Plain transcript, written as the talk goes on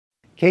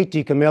Kate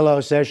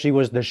Dicamillo says she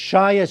was the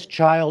shyest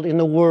child in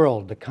the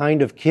world, the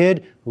kind of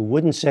kid who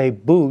wouldn't say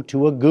boo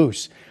to a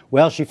goose.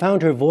 Well, she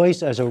found her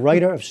voice as a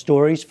writer of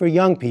stories for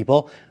young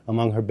people.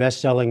 Among her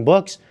best-selling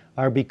books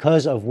are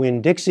Because of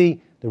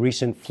Winn-Dixie, the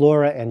recent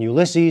Flora and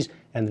Ulysses,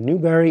 and the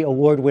Newbery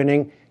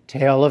Award-winning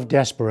Tale of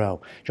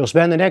Despero. She'll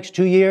spend the next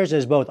 2 years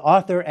as both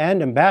author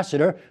and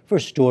ambassador for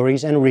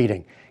stories and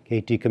reading.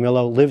 Kate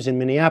Dicamillo lives in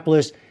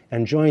Minneapolis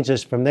and joins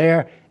us from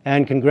there.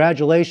 And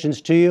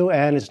congratulations to you,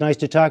 and it's nice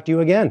to talk to you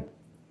again.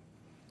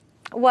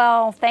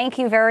 Well, thank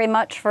you very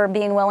much for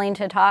being willing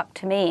to talk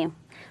to me.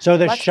 So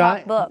Let's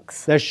talk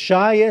books. The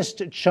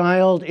shyest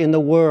child in the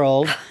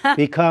world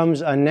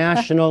becomes a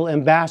national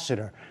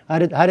ambassador. How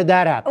did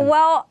that happen?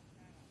 Well,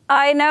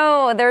 I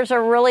know there's a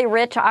really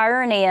rich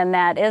irony in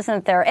that,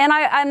 isn't there? And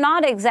I'm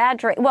not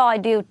exaggerating. Well, I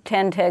do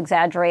tend to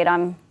exaggerate.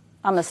 I'm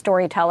a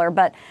storyteller,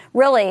 but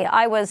really,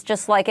 I was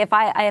just like, if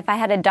I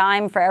had a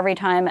dime for every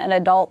time an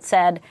adult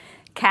said,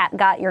 "Cat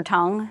got your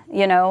tongue,"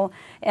 you know.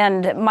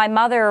 And my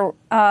mother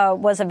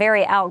was a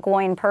very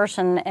outgoing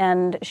person,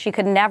 and she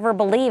could never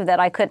believe that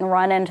I couldn't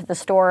run into the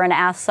store and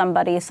ask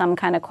somebody some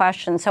kind of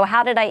question. So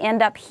how did I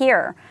end up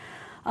here?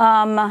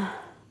 I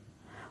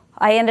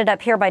ended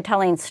up here by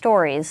telling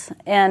stories,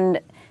 and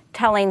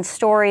telling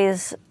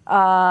stories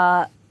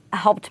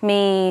helped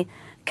me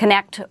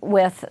connect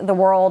with the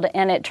world,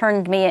 and it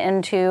turned me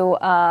into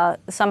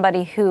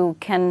somebody who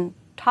can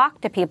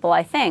talk to people,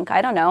 I think.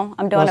 I don't know.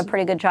 I'm doing a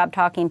pretty good job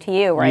talking to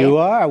you, right? You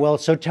are. Well,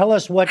 so tell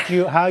us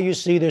how you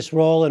see this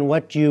role and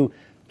what you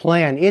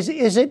plan.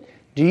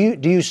 Do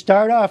you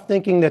start off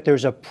thinking that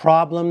there's a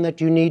problem that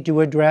you need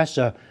to address,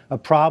 a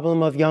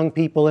problem of young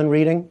people in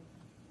reading?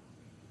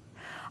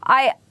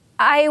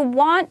 I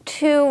want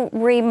to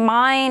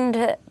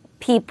remind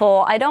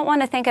people, I don't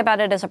want to think about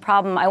it as a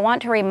problem. I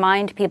want to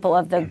remind people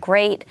of the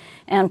great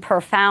and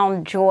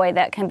profound joy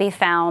that can be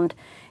found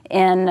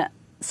in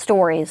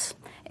stories,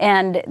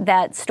 and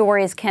that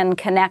stories can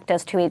connect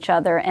us to each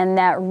other, and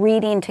that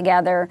reading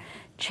together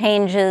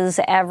changes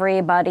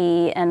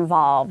everybody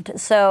involved.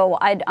 So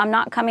I'm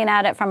not coming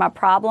at it from a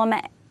problem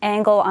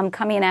angle. I'm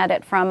coming at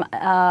it from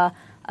a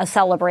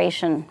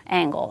celebration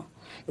angle.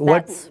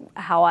 That's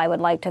how I would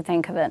like to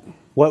think of it.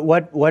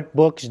 What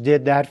books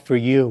did that for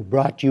you,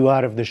 brought you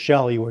out of the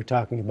shell you were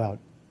talking about?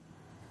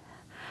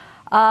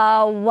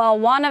 Well,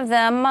 one of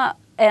them,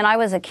 and I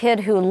was a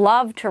kid who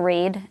loved to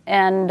read,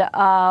 and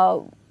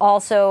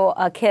also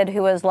a kid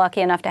who was lucky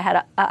enough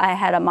to I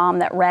had a mom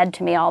that read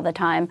to me all the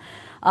time.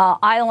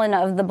 Island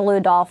of the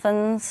Blue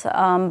Dolphins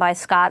by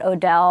Scott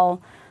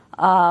Odell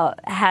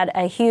had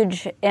a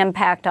huge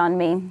impact on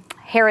me.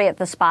 Harriet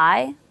the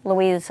Spy,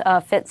 Louise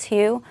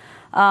Fitzhugh.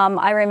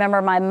 I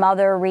remember my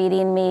mother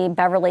reading me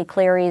Beverly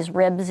Cleary's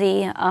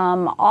Ribsy.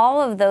 All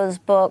of those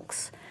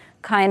books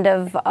kind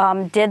of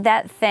did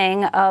that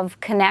thing of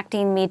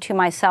connecting me to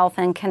myself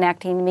and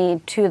connecting me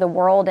to the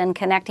world and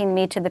connecting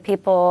me to the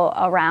people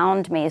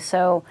around me.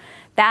 So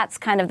that's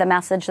kind of the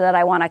message that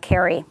I want to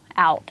carry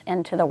out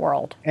into the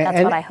world.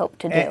 That's what I hope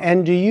to do.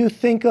 And do you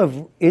think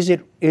of, is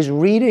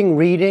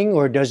reading,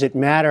 or does it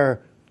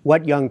matter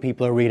what young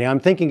people are reading?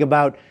 I'm thinking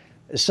about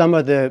some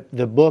of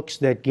the books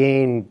that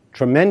gain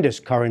tremendous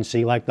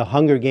currency, like The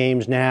Hunger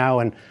Games now,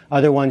 and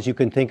other ones you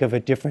can think of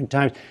at different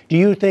times. Do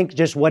you think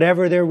just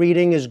whatever they're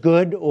reading is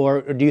good,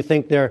 or do you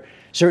think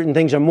certain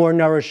things are more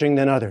nourishing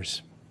than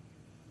others?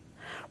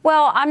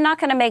 Well, I'm not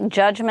going to make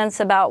judgments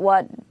about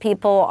what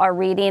people are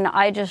reading.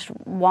 I just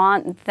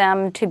want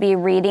them to be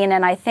reading,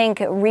 and I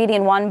think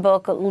reading one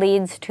book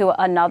leads to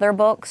another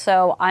book,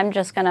 so I'm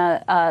just going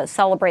to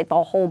celebrate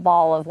the whole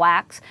ball of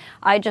wax.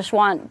 I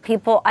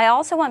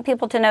also want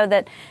people to know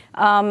that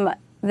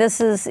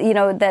this is,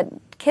 that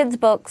kids'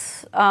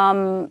 books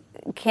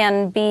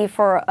can be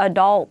for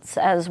adults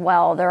as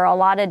well. There are a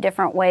lot of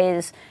different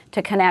ways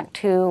to connect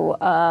to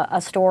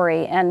a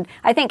story. And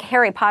I think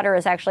Harry Potter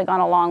has actually gone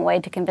a long way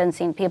to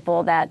convincing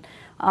people that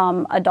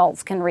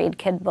adults can read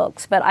kid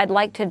books. But I'd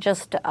like to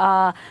just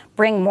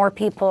bring more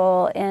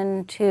people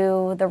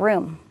into the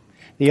room.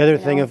 The other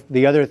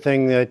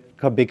thing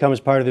that becomes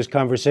part of this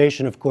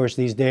conversation, of course,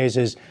 these days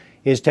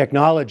is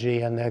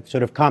technology and the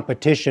sort of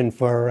competition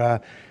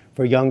for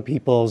young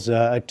people's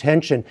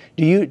attention.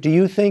 Do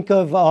you think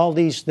of all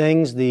these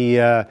things,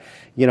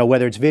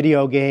 whether it's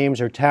video games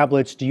or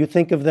tablets, do you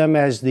think of them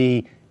as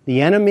the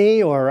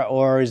enemy,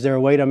 or is there a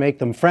way to make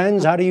them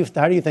friends? How do you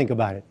think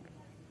about it?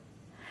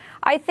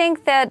 I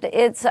think that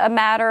it's a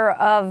matter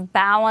of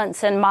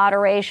balance and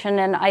moderation,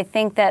 and I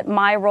think that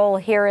my role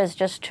here is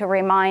just to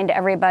remind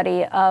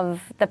everybody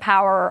of the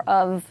power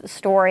of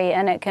story,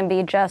 and it can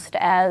be just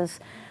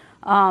as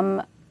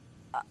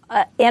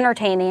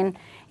entertaining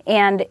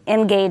and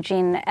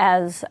engaging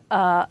as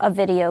a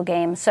video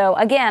game. So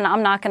again,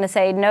 I'm not going to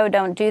say, no,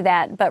 don't do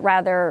that, but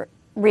rather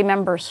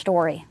remember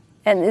story.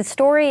 And the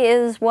story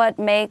is what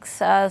makes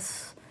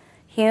us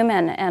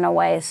human in a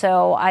way.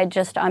 So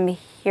I'm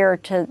here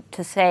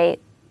to say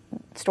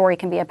story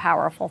can be a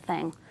powerful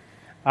thing.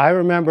 I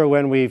remember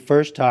when we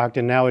first talked,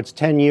 and now it's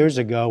 10 years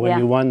ago when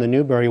you won the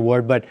Newbery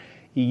Award, but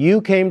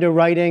you came to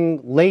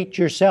writing late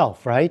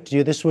yourself, right?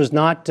 This was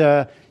not,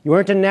 you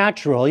weren't a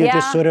natural, you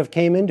just sort of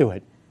came into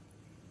it.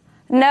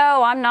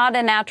 No, I'm not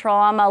a natural.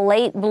 I'm a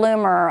late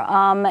bloomer,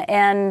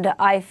 and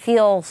I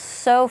feel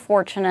so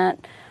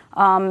fortunate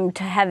to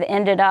have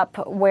ended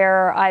up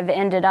where I've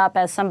ended up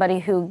as somebody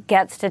who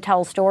gets to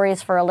tell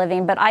stories for a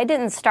living. But I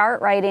didn't start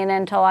writing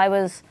until I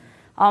was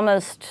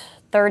almost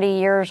 30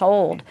 years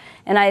old,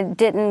 and I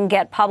didn't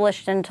get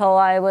published until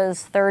I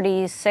was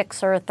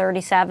 36 or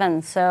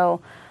 37.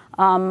 So,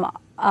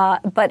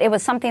 but it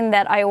was something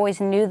that I always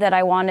knew that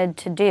I wanted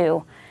to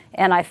do.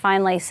 And I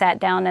finally sat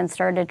down and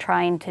started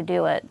trying to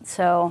do it.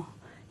 So,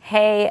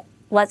 hey,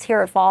 let's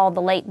hear it for all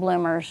the late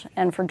bloomers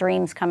and for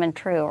dreams coming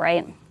true,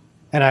 right?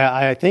 And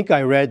I think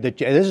I read that,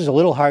 this is a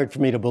little hard for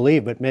me to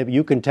believe, but maybe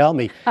you can tell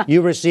me,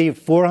 you received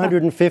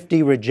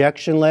 450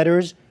 rejection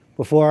letters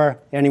before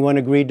anyone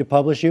agreed to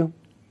publish you?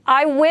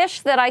 I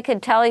wish that I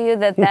could tell you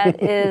that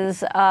that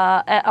is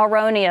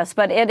erroneous,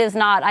 but it is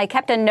not. I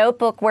kept a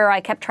notebook where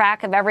I kept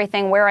track of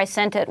everything, where I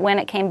sent it, when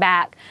it came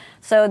back.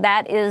 So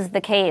that is the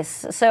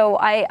case. So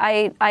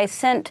I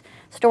sent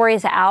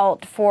stories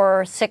out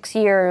for 6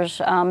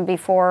 years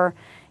before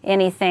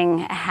anything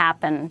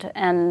happened.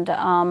 And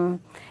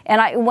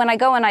when I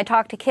go and I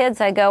talk to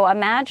kids, I go,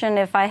 imagine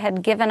if I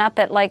had given up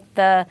at like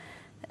the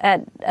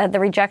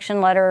rejection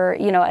letter,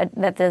 you know,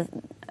 at the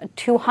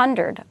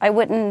 200, I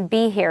wouldn't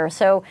be here.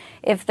 So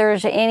if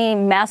there's any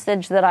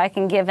message that I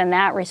can give in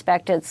that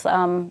respect, it's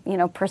you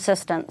know,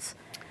 persistence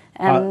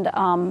and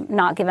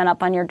not giving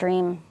up on your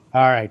dream.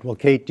 All right. Well,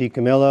 Kate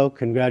Dicamillo,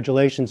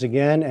 congratulations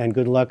again, and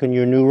good luck in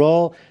your new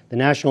role, the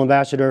National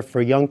Ambassador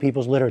for Young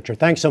People's Literature.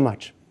 Thanks so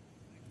much.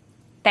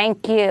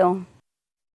 Thank you.